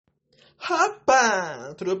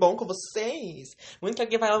Opa! Tudo bom com vocês? Muito que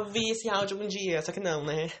alguém vai ouvir esse áudio algum dia, só que não,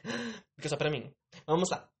 né? Porque é só pra mim. Vamos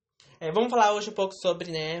lá. Vamos falar hoje um pouco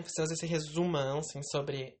sobre, né? Fazer esse resumão, assim,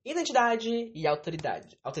 sobre identidade e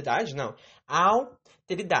alteridade. Alteridade? Não.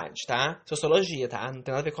 Alteridade, tá? Sociologia, tá? Não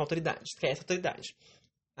tem nada a ver com autoridade. Esquece autoridade.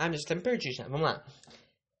 Ah, mas até me perdi já. Vamos lá.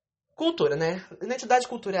 Cultura, né? Identidade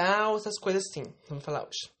cultural, essas coisas assim. Vamos falar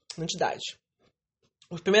hoje. Identidade.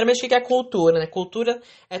 Primeiramente, o que é cultura, né? Cultura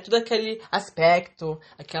é todo aquele aspecto,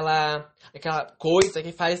 aquela coisa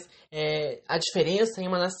que faz a diferença em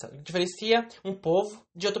uma nação. Que diferencia um povo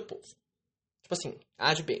de outro povo. Tipo assim,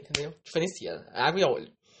 A de B, entendeu? Diferencia água e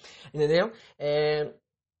óleo, entendeu?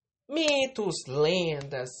 Mitos,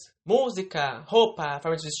 lendas, música, roupa,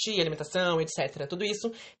 forma de vestir, alimentação, etc. Tudo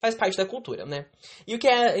isso faz parte da cultura, né? E o que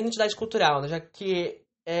é identidade cultural, né? Já que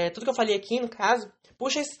tudo que eu falei aqui, no caso,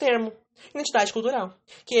 puxa esse termo. Identidade cultural,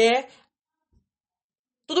 que é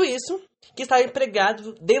tudo isso que está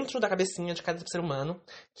empregado dentro da cabecinha de cada ser humano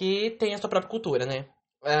que tem a sua própria cultura, né?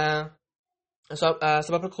 A sua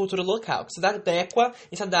própria cultura local, que se adequa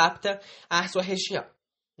e se adapta à sua região,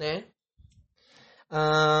 né?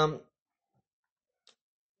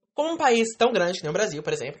 Como um país tão grande que nem o Brasil,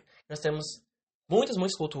 por exemplo, nós temos muitas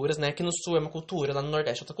culturas, né? Aqui no Sul é uma cultura, lá no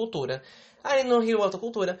Nordeste é outra cultura, aí no Rio é outra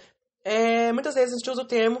cultura. Muitas vezes a gente usa o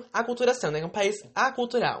termo aculturação, né? É um país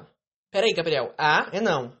acultural. Peraí, Gabriel. É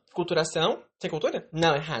não. Culturação? Sem cultura?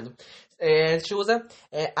 Não, errado. A gente usa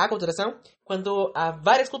aculturação quando há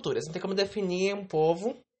várias culturas. Não tem como definir um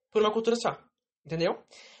povo por uma cultura só. Entendeu?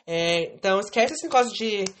 Então, esquece esse negócio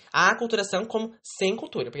de aculturação como sem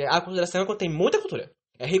cultura. Porque a aculturação é quando tem muita cultura.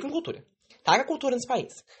 É rico em cultura. Taca cultura nesse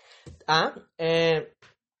país. Tá?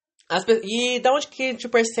 E da onde que a gente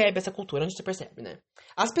percebe essa cultura? Onde se percebe, né?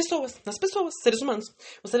 Nas pessoas, seres humanos.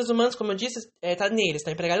 Os seres humanos, como eu disse, tá neles,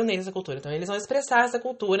 tá empregado neles a cultura. Então eles vão expressar essa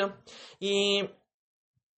cultura e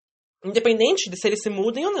independente de se eles se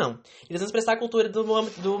mudem ou não. Eles vão expressar a cultura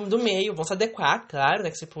do meio, vão se adequar, claro,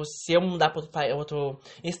 né? Que se eu mudar para outro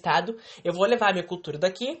estado, eu vou levar a minha cultura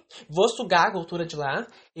daqui, vou sugar a cultura de lá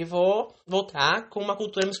e vou voltar com uma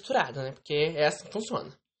cultura misturada, né? Porque é assim que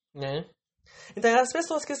funciona, né? Então, é as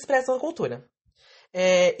pessoas que expressam a cultura.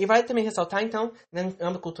 E vale também ressaltar, então, no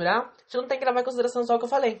âmbito cultural, a gente não tem que levar em consideração só o que eu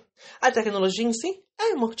falei. A tecnologia em si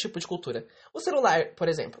é um tipo de cultura. O celular, por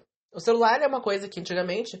exemplo. O celular é uma coisa que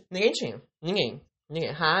antigamente ninguém tinha. Ninguém.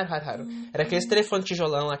 Raro, raro, raro. Era aquele telefone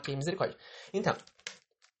tijolão aqui, misericórdia. Então,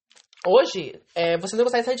 hoje, você não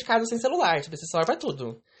consegue sair de casa sem celular. Tipo, esse celular pra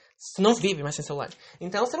tudo. Você não vive mais sem celular.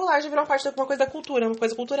 Então, o celular já virou uma parte de uma coisa da cultura, uma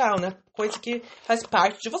coisa cultural, né? Coisa que faz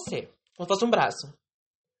parte de você. Como se fosse um braço.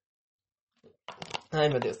 Ai,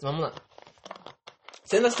 meu Deus, vamos lá.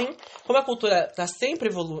 Sendo assim, como a cultura está sempre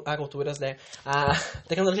evoluindo, né? A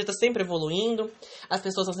tecnologia está sempre evoluindo, as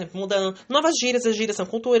pessoas estão sempre mudando, novas gírias, as gírias são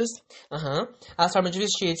culturas, as formas de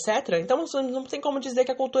vestir, etc. Então não tem como dizer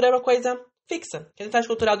que a cultura é uma coisa fixa. Que a identidade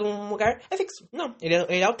cultural de um lugar é fixo. Não,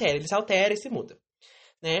 ele se altera e se muda,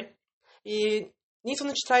 né? E nisso a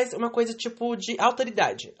gente traz uma coisa tipo de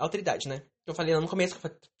alteridade. Alteridade, né? Eu falei no começo que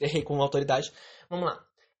eu errei com autoridade. Vamos lá.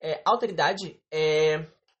 Alteridade é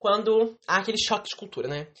quando há aquele choque de cultura,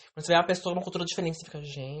 né? Quando você vê uma pessoa uma cultura diferente, você fica,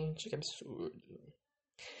 gente, que absurdo.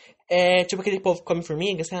 Tipo aquele povo que come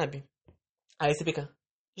formiga, sabe? Aí você fica,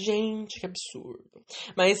 gente, que absurdo.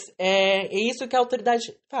 Mas é isso que a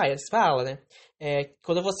autoridade fala, né?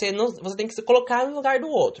 Quando você tem que se colocar no lugar do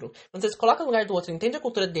outro. Quando você se coloca no lugar do outro, entende a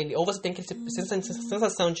cultura dele, ou você tem que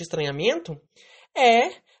sensação de estranhamento,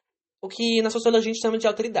 é o que na sociologia a gente chama de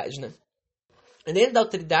alteridade, né? Dentro da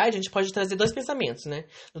alteridade, a gente pode trazer dois pensamentos, né?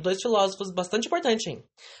 Dois filósofos bastante importantes, hein?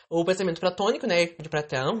 O pensamento platônico, né? De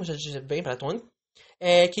Platão, já bem platônico,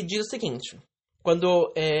 que diz o seguinte: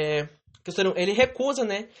 quando que o ser, ele recusa,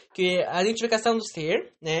 né? Que a identificação do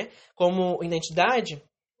ser, né? Como identidade,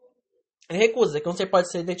 ele recusa que um ser pode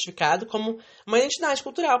ser identificado como uma identidade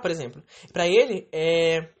cultural, por exemplo. Para ele,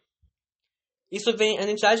 a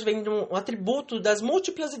identidade vem de um atributo das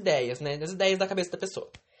múltiplas ideias, né? Das ideias da cabeça da pessoa.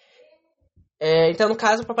 Então, no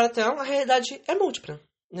caso, para Platão, a realidade é múltipla,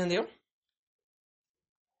 entendeu?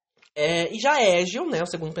 E já Hegel, né, o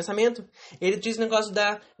segundo pensamento, ele diz o negócio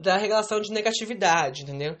da relação de negatividade,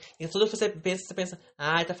 entendeu? E tudo que você pensa,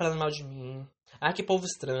 tá falando mal de mim, que povo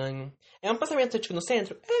estranho. É um pensamento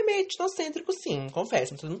etnocêntrico? É meio etnocêntrico, sim,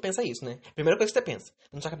 confesso, mas todo mundo pensa isso, né? Primeira coisa que você pensa,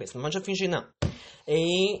 na sua cabeça, não pode fingir, não.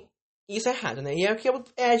 E isso é errado, né? E é o que o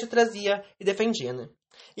Hegel trazia e defendia, né?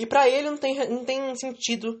 E pra ele não tem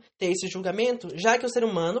sentido ter esse julgamento, já que o ser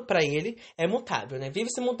humano, pra ele, é mutável, né? Vive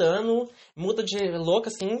se mudando, muda de louca,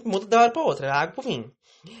 assim, muda da hora pra outra, água pro vinho.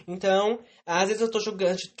 Então, às vezes eu tô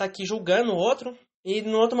julgando, a gente tá aqui julgando o outro, e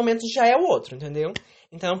no outro momento já é o outro, entendeu?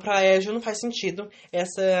 Então, pra Hegel não faz sentido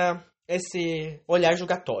esse olhar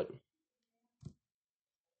julgatório.